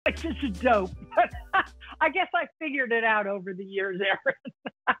which is dope. I guess I figured it out over the years, Erin.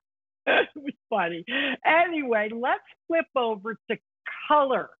 It was funny. Anyway, let's flip over to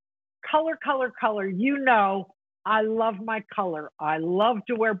color. Color, color, color. You know, I love my color. I love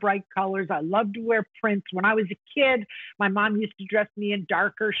to wear bright colors. I love to wear prints. When I was a kid, my mom used to dress me in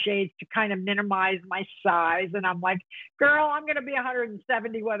darker shades to kind of minimize my size. And I'm like, girl, I'm going to be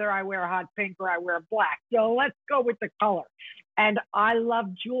 170 whether I wear a hot pink or I wear black. So let's go with the color. And I love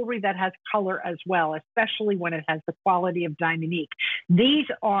jewelry that has color as well, especially when it has the quality of Diamonique. These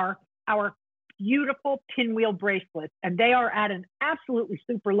are our beautiful pinwheel bracelets, and they are at an absolutely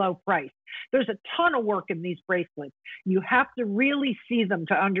super low price. There's a ton of work in these bracelets. You have to really see them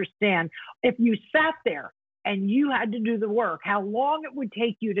to understand. If you sat there and you had to do the work, how long it would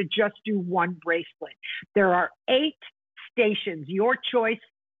take you to just do one bracelet. There are 8 stations, your choice,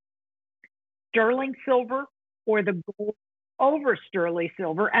 sterling silver or the gold over sterling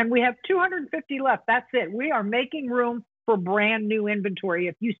silver, and we have 250 left. That's it. We are making room for brand new inventory.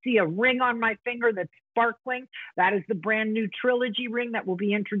 If you see a ring on my finger that's sparkling, that is the brand new trilogy ring that will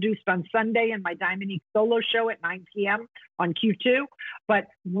be introduced on Sunday in my Diamonique solo show at 9 p.m. on Q2. But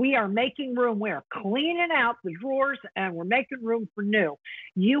we are making room. We're cleaning out the drawers and we're making room for new.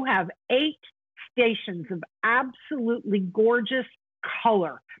 You have 8 stations of absolutely gorgeous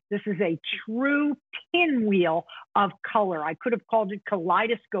color. This is a true pinwheel of color. I could have called it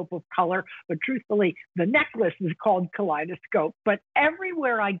kaleidoscope of color, but truthfully, the necklace is called kaleidoscope. But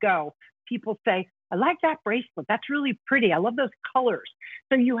everywhere I go, people say, I like that bracelet. That's really pretty. I love those colors.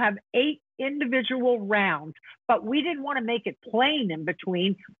 So you have 8 individual rounds, but we didn't want to make it plain in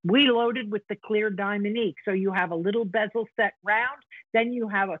between. We loaded with the clear Diamonique. So you have a little bezel set round, then you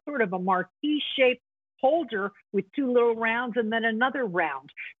have a sort of a marquee shaped holder with 2 little rounds and then another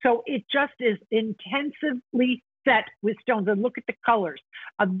round. So it just is intensively set with stones. And look at the colors.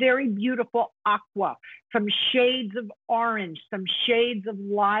 A very beautiful aqua, some shades of orange, some shades of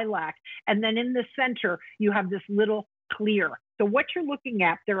lilac. And then in the center, you have this little clear. So what you're looking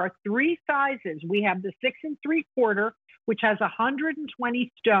at, there are 3 sizes. We have the 6 3/4, which has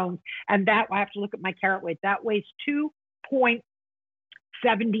 120 stones. And that, I have to look at my carat weight. That weighs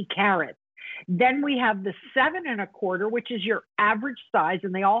 2.70 carats. Then we have the 7 1/4, which is your average size,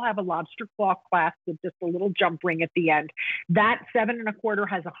 and they all have a lobster claw clasp with just a little jump ring at the end. That 7 1/4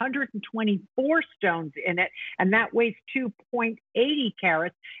 has 124 stones in it, and that weighs 2.80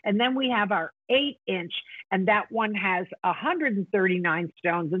 carats. And then we have our 8-inch, and that one has 139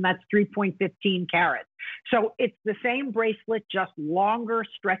 stones, and that's 3.15 carats. So it's the same bracelet, just longer,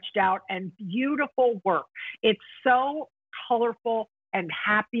 stretched out, and beautiful work. It's so colorful and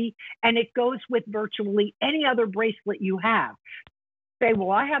happy, and it goes with virtually any other bracelet you have. Say,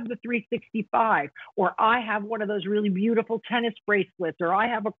 well, I have the 365, or I have one of those really beautiful tennis bracelets, or I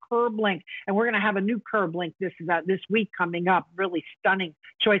have a curb link, and we're going to have a new curb link this week coming up. Really stunning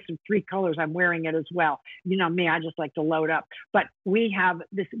choice of 3 colors. I'm wearing it as well. You know me, I just like to load up. But we have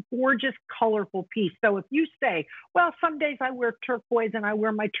this gorgeous, colorful piece. So if you say, well, some days I wear turquoise and I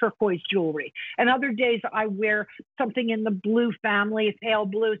wear my turquoise jewelry, and other days I wear something in the blue family, pale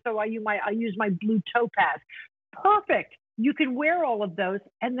blue, so I use my blue topaz. Perfect. You can wear all of those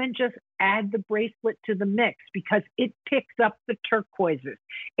and then just add the bracelet to the mix because it picks up the turquoises.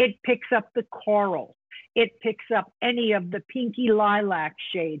 It picks up the corals. It picks up any of the pinky lilac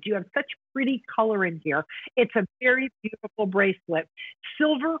shades. You have such pretty color in here. It's a very beautiful bracelet.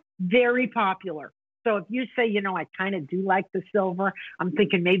 Silver, very popular. So if you say, you know, I kind of do like the silver, I'm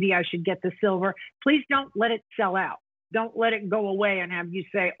thinking maybe I should get the silver, please don't let it sell out. Don't let it go away and have you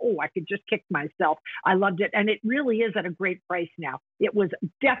say, oh, I could just kick myself. I loved it. And it really is at a great price now. It was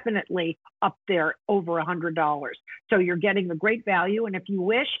definitely up there over $100. So you're getting a great value. And if you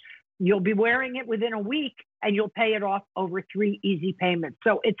wish, you'll be wearing it within a week and you'll pay it off over 3 easy payments.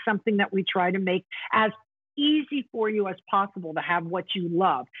 So it's something that we try to make as easy for you as possible to have what you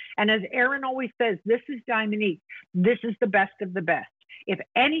love. And as Erin always says, this is Diamonique. This is the best of the best. If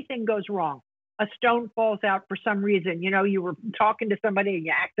anything goes wrong, a stone falls out for some reason, you know, you were talking to somebody and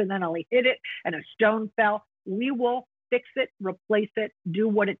you accidentally hit it and a stone fell, we will fix it, replace it, do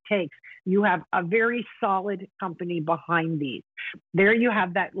what it takes. You have a very solid company behind these. There you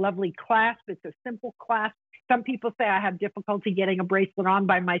have that lovely clasp. It's a simple clasp. Some people say I have difficulty getting a bracelet on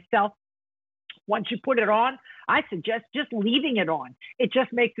by myself. Once you put it on, I suggest just leaving it on. It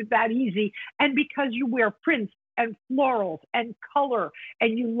just makes it that easy. And because you wear prints and florals and color,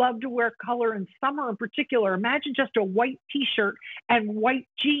 and you love to wear color in summer in particular, imagine just a white t-shirt and white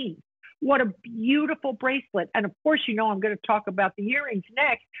jeans. What a beautiful bracelet. And of course, you know, I'm going to talk about the earrings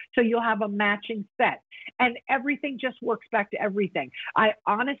next. So you'll have a matching set and everything just works back to everything. I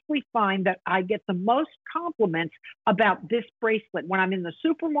honestly find that I get the most compliments about this bracelet. When I'm in the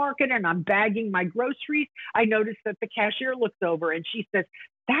supermarket and I'm bagging my groceries, I notice that the cashier looks over and she says,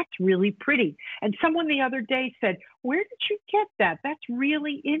 "That's really pretty." And someone the other day said, "Where did you get that? That's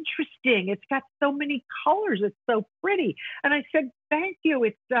really interesting. It's got so many colors. It's so pretty." And I said, "Thank you.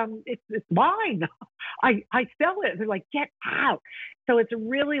 It's mine. I sell it." They're like, "Get out." So it's a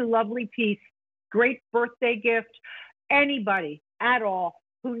really lovely piece. Great birthday gift. Anybody at all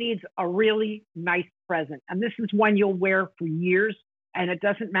who needs a really nice present. And this is one you'll wear for years. And it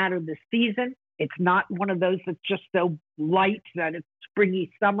doesn't matter the season. It's not one of those that's just so light that it's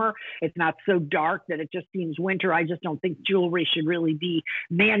springy summer. It's not so dark that it just seems winter. I just don't think jewelry should really be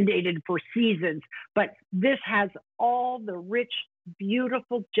mandated for seasons. But this has all the rich,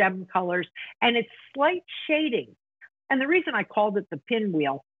 beautiful gem colors, and it's slight shading. And the reason I called it the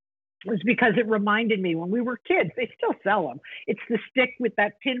pinwheel was because it reminded me when we were kids, they still sell them. It's the stick with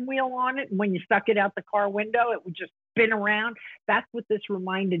that pinwheel on it. And when you stuck it out the car window, it would just spin around. That's what this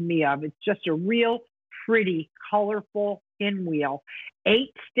reminded me of. It's just a real pretty, colorful pinwheel.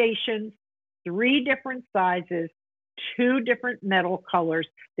 8 stations, 3 different sizes, 2 different metal colors.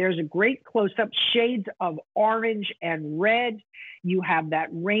 There's a great close-up, shades of orange and red. You have that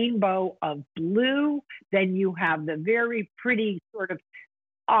rainbow of blue. Then you have the very pretty sort of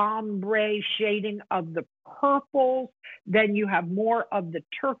ombre shading of the purples. Then you have more of the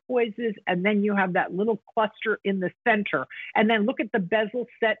turquoises, and then you have that little cluster in the center. And then look at the bezel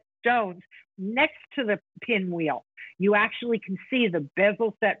set stones next to the pinwheel. You actually can see the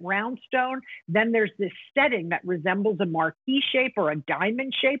bezel set round stone. Then there's this setting that resembles a marquee shape or a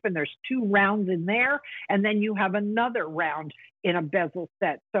diamond shape, and there's 2 rounds in there. And then you have another round in a bezel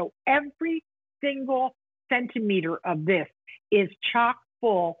set. So every single centimeter of this is chock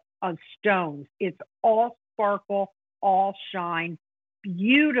full of stones. It's all sparkle, all shine,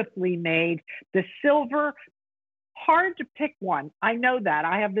 beautifully made. The silver, hard to pick one. I know that.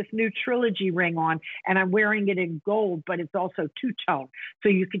 I have this new trilogy ring on and I'm wearing it in gold, but it's also two-tone. So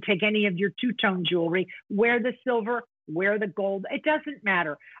you can take any of your two-tone jewelry, wear the silver, wear the gold. It doesn't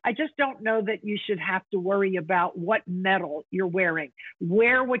matter. I just don't know that you should have to worry about what metal you're wearing.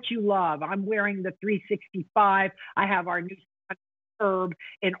 Wear what you love. I'm wearing the 365. I have our new herb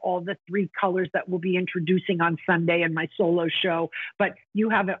in all the 3 colors that we'll be introducing on Sunday in my solo show. But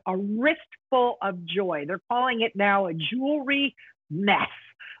you have a wrist full of joy. They're calling it now a jewelry mess,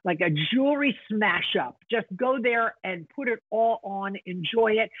 like a jewelry smash up. Just go there and put it all on,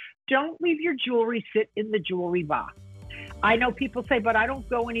 enjoy it. Don't leave your jewelry sit in the jewelry box. I know people say, but I don't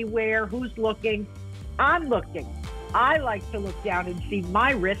go anywhere. Who's looking? I'm looking. I like to look down and see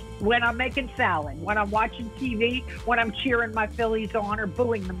my wrist when I'm making salad, when I'm watching TV, when I'm cheering my Phillies on or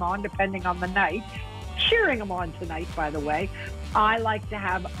booing them on, depending on the night. Cheering them on tonight, by the way. I like to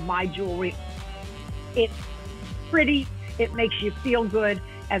have my jewelry. It's pretty, it makes you feel good,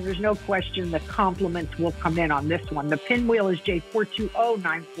 and there's no question the compliments will come in on this one. The pinwheel is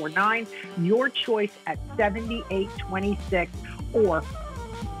J420949. Your choice at $78.26 or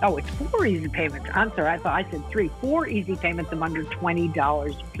oh, it's 4 easy payments. I'm sorry, I thought I said 3. 4 easy payments of under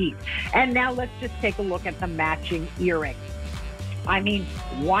 $20 a piece. And now let's just take a look at the matching earrings. I mean,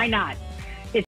 why not?